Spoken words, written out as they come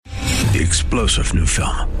The explosive new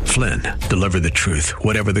film, Flynn, Deliver the Truth,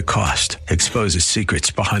 Whatever the Cost, exposes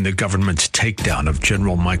secrets behind the government's takedown of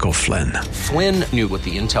General Michael Flynn. Flynn knew what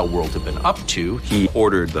the intel world had been up to. He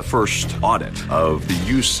ordered the first audit of the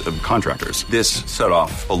use of contractors. This set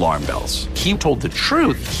off alarm bells. He told the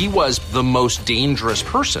truth. He was the most dangerous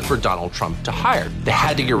person for Donald Trump to hire. They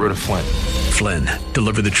had to get rid of Flynn. Flynn,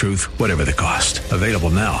 Deliver the Truth, Whatever the Cost. Available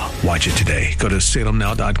now. Watch it today. Go to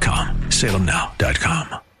salemnow.com.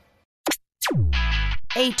 salemnow.com.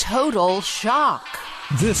 A total shock.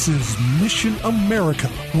 This is Mission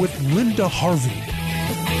America with Linda Harvey.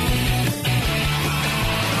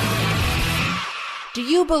 Do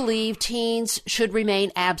you believe teens should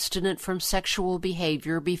remain abstinent from sexual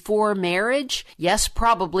behavior before marriage? Yes,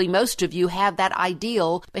 probably most of you have that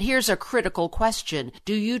ideal, but here's a critical question.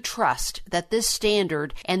 Do you trust that this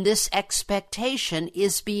standard and this expectation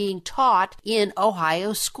is being taught in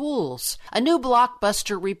Ohio schools? A new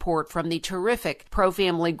Blockbuster report from the terrific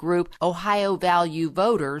pro-family group Ohio Value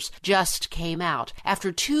Voters just came out.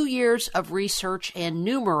 After 2 years of research and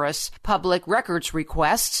numerous public records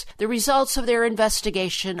requests, the results of their investigation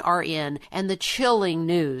are in, and the chilling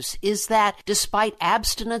news is that despite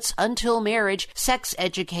abstinence until marriage, sex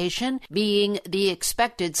education being the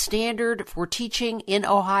expected standard for teaching in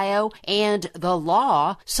Ohio and the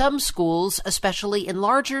law, some schools, especially in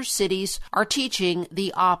larger cities, are teaching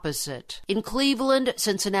the opposite. In Cleveland,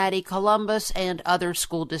 Cincinnati, Columbus, and other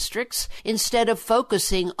school districts, instead of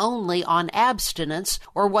focusing only on abstinence,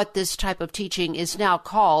 or what this type of teaching is now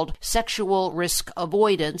called sexual risk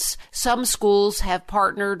avoidance, some schools have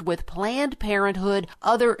partnered with Planned Parenthood,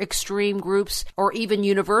 other extreme groups, or even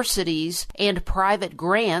universities and private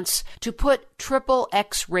grants to put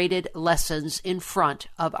XXX-rated lessons in front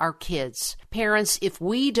of our kids. Parents, if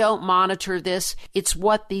we don't monitor this, it's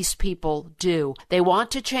what these people do. They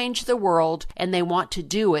want to change the world, and they want to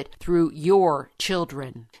do it through your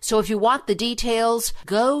children. So if you want the details,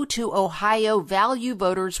 go to Ohio Value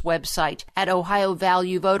Voters website at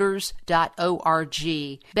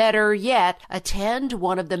ohiovaluevoters.org. Better yet, attend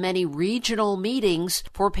one of the many regional meetings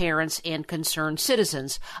for parents and concerned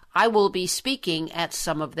citizens. I will be speaking at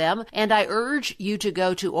some of them, and I urge you to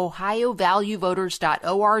go to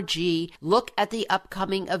ohiovaluevoters.org, look at the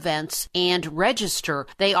upcoming events, and register.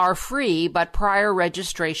 They are free, but prior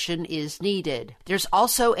registration is needed. There's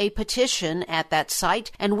also a petition at that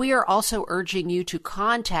site, and we are also urging you to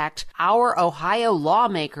contact our Ohio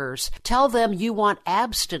lawmakers. Tell them you want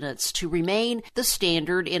abstinence to remain the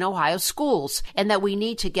standard in Ohio schools, and that we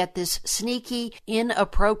need to get this sneaky,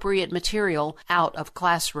 inappropriate material out of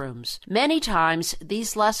classrooms. Many times,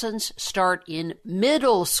 these lessons start in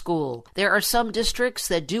middle school. There are some districts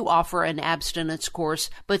that do offer an abstinence course,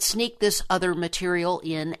 but sneak this other material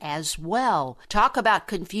in as well. Talk about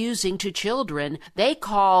confusing to children. They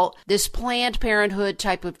call this Planned Parenthood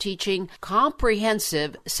type of teaching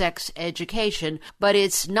comprehensive sex education, but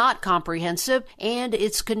it's not comprehensive, and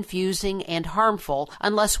it's confusing and harmful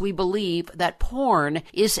unless we believe that porn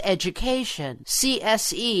is education.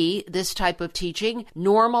 CSE, this type of teaching,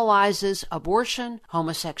 normalizes abortion,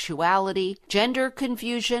 homosexuality, gender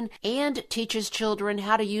confusion, and teaches children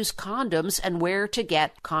how to use condoms and where to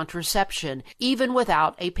get contraception, even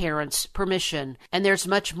without a parent's permission. And there's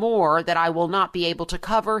much more that I will not be able to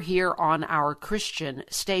cover here on our Christian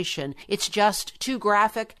station. It's just too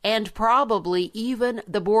graphic, and probably even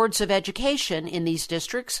the boards of education in these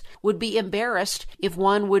districts would be embarrassed if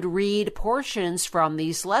one would read portions from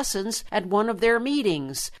these lessons at one of their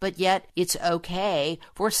meetings, but yet it's okay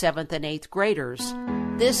for 7th and 8th graders.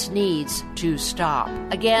 This needs to stop.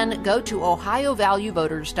 Again, go to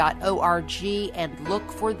ohiovaluevoters.org and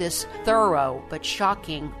look for this thorough but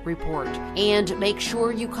shocking report. And make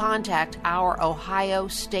sure you contact our Ohio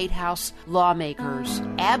State House lawmakers.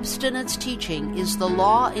 Abstinence teaching is the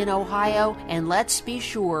law in Ohio, and let's be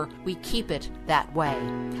sure we keep it that way.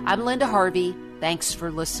 I'm Linda Harvey. Thanks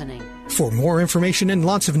for listening. For more information and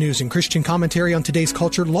lots of news and Christian commentary on today's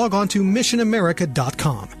culture, log on to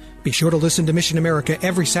missionamerica.com. Be sure to listen to Mission America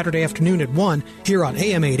every Saturday afternoon at 1 here on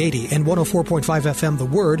AM 880 and 104.5 FM The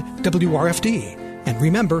Word, WRFD. And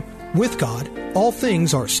remember, with God, all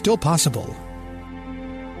things are still possible.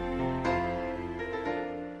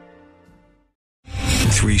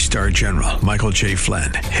 Three-star General Michael J.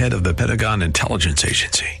 Flynn, head of the Pentagon Intelligence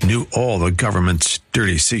Agency, knew all the government's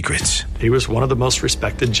dirty secrets. He was one of the most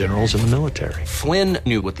respected generals in the military. Flynn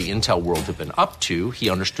knew what the intel world had been up to.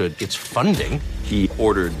 He understood its funding. He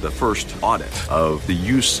ordered the first audit of the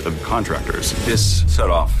use of contractors. This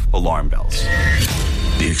set off alarm bells.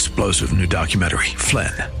 The explosive new documentary,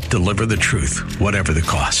 Flynn, deliver the truth, whatever the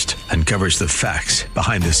cost, and covers the facts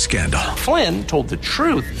behind this scandal. Flynn told the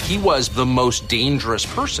truth. He was the most dangerous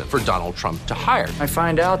person for Donald Trump to hire. I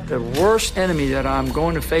find out the worst enemy that I'm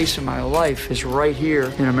going to face in my life is right here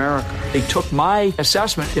in America. They took my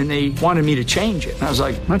assessment and they wanted me to change it. And I was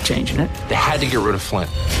like, I'm not changing it. They had to get rid of Flynn.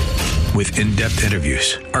 With in-depth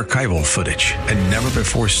interviews, archival footage, and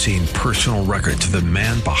never-before-seen personal records of the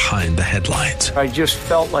man behind the headlines. I just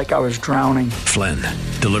felt like I was drowning. Flynn,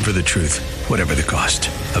 deliver the truth, whatever the cost.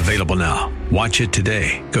 Available now. Watch it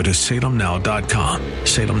today. Go to salemnow.com.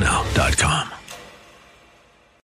 salemnow.com.